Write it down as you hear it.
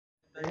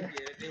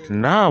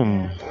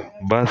Naam,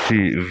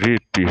 basi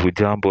vipi,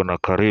 hujambo na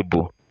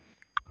karibu.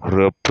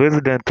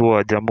 President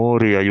wa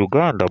Jamhuri ya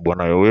Uganda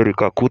Bwana Yoweri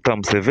Kaguta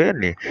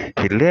Museveni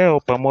hii leo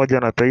pamoja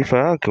na taifa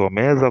yake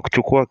wameweza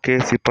kuchukua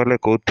kesi pale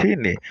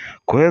kotini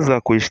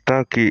kuweza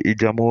kuishtaki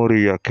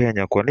Jamhuri ya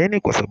Kenya. Kwa nini?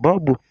 Kwa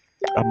sababu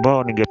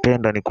ambao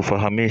ningependa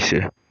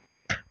nikufahamishe.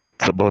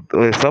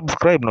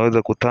 Subscribe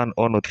naweza kuturn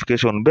on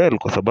notification bell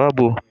kwa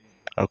sababu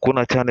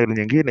hakuna channel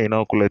nyingine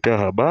inayokuletea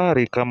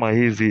habari kama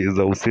hizi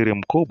za usiri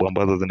mkubwa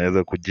ambazo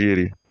zinaweza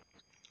kujiri.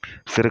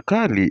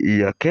 Serikali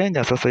ya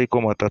Kenya sasa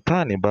iko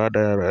matatani baada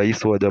ya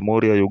rais wa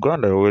Jamhuri ya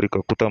Uganda Yoweri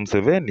Kaguta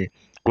Museveni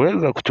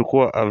kuweza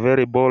kuchukua a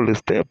very bold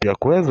step ya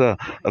kuweza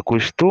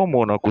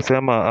kushtumu na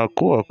kusema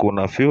kuwa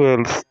kuna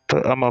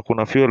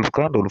fuel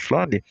scandal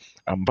fulani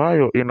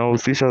ambayo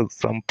inahusisha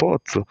some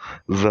ports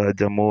za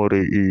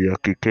Jamhuri ya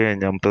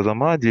Kikenya.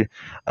 Mtazamaji,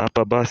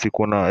 hapa basi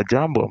kuna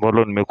jambo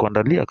ambalo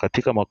nimekuandalia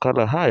katika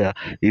makala haya.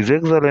 His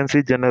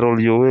Excellency General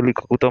Yoweri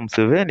Kaguta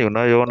Museveni,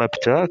 unayoona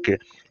picha yake,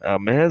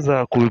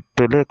 ameweza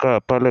kupeleka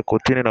pale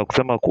kotini na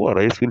kusema kuwa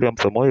Rais William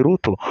Samoei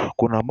Ruto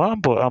kuna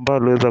mambo ambayo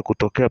aliweza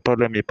kutokea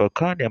pale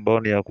mipakani ambayo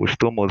ni ya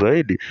kushtumu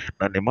zaidi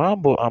na ni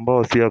mambo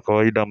ambayo si ya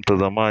kawaida.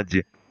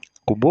 Mtazamaji,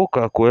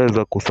 kumbuka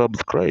kuweza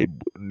kusubscribe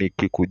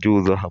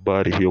nikikujuza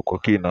habari hiyo kwa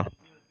kina.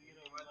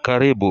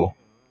 Karibu.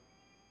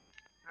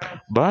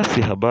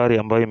 Basi habari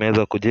ambayo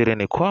imeweza kujiri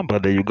ni kwamba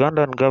the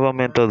Ugandan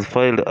government has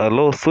filed a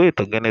lawsuit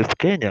against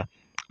Kenya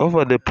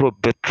over the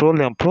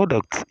petroleum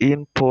products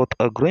import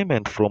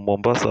agreement from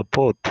Mombasa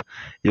port.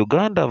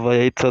 Uganda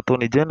via its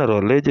Attorney General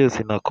alleges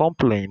in a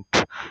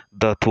complaint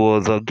that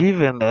was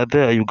given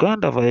there.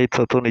 Uganda via its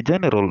Attorney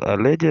General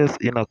alleges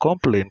in a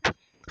complaint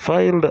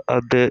filed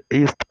at the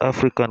East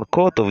African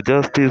Court of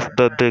Justice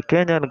that the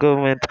Kenyan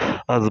government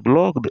has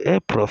blocked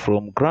EPRA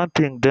from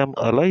granting them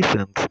a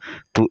license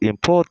to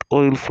import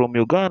oil from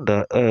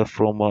Uganda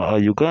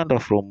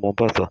from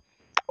Mombasa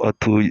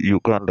to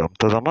Uganda.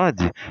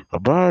 Mtazamaji,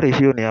 habari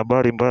hiyo ni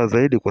habari mbaya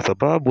zaidi kwa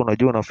sababu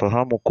unajua,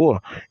 unafahamu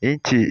kuwa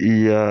nchi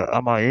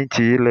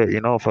ile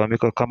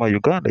inayofahamika kama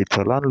Uganda, it's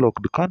a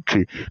landlocked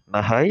country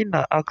na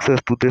haina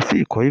access to the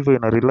sea. Kwa hivyo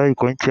ina rely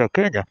kwa nchi ya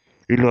Kenya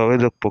ili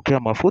waweze kupokea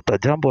mafuta,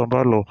 jambo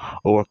ambalo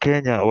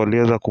Wakenya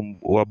waliweza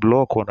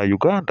kuwablock na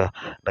Uganda,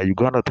 na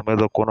Uganda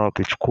tumeweza kuona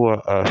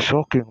wakichukua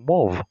shocking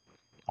move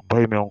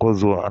ambayo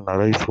imeongozwa na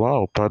rais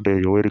wao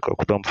pale Yoweri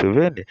Kaguta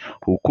Museveni,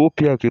 huku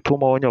pia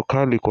akituma onyo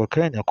kali kwa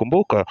Kenya.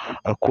 Kumbuka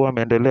kuwa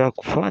ameendelea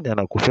kufanya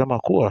na kusema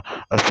kuwa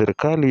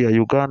serikali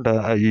ya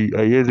Uganda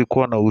haiwezi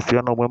kuwa na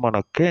uhusiano mwema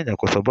na Kenya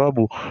kwa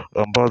sababu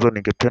ambazo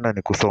ningependa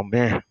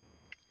nikusomee.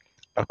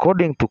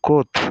 According to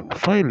court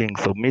filing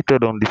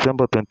submitted on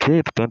December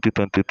 28,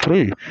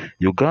 2023,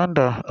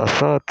 Uganda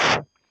asserts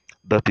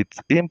that it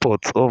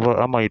imports over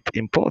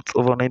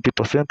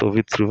 90% of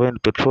its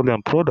refined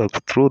petroleum products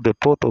through the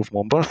port of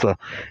Mombasa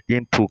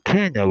into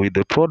Kenya, with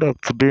the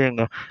products being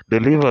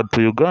delivered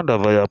to Uganda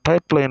via a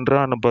pipeline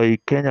run by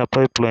Kenya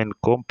Pipeline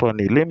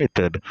Company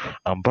Limited,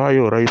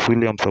 ambayo Rais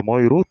William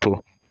Samoei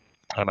Ruto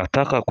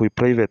anataka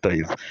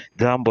kuiprivatize,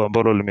 jambo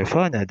ambalo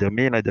limefanya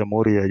jamii na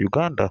Jamhuri ya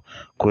Uganda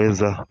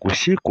kuweza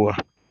kushikwa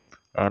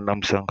na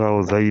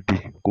mshangao zaidi.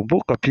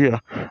 Kumbuka pia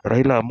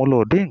Raila Amolo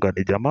Odinga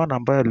ni jamaa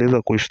ambaye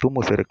aliweza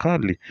kuishtumu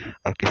serikali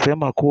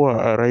akisema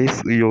kuwa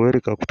Rais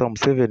Yoweri Kaguta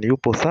Museveni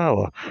yupo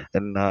sawa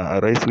na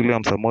Rais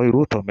William Samoei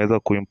Ruto ameweza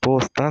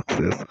kuimpose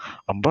taxes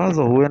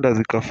ambazo huenda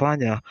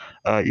zikafanya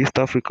East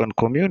African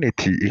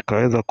Community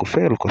ikaweza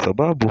kufail, kwa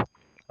sababu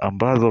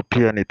ambazo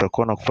pia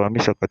nitakuwa na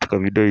kufahamisha katika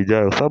video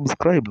ijayo.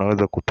 Subscribe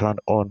naweza kuturn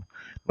on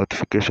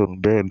notification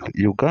bell.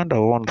 Uganda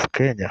wants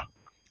Kenya.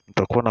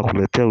 Nitakuwa na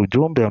kuletea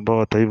ujumbe ambao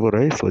hata hivyo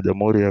rais wa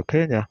Jamhuri ya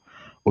Kenya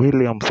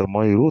William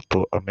Samoei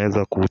Ruto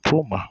ameweza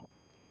kutuma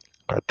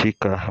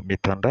katika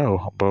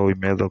mitandao, ambao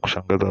imeweza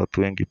kushangaza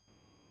watu wengi.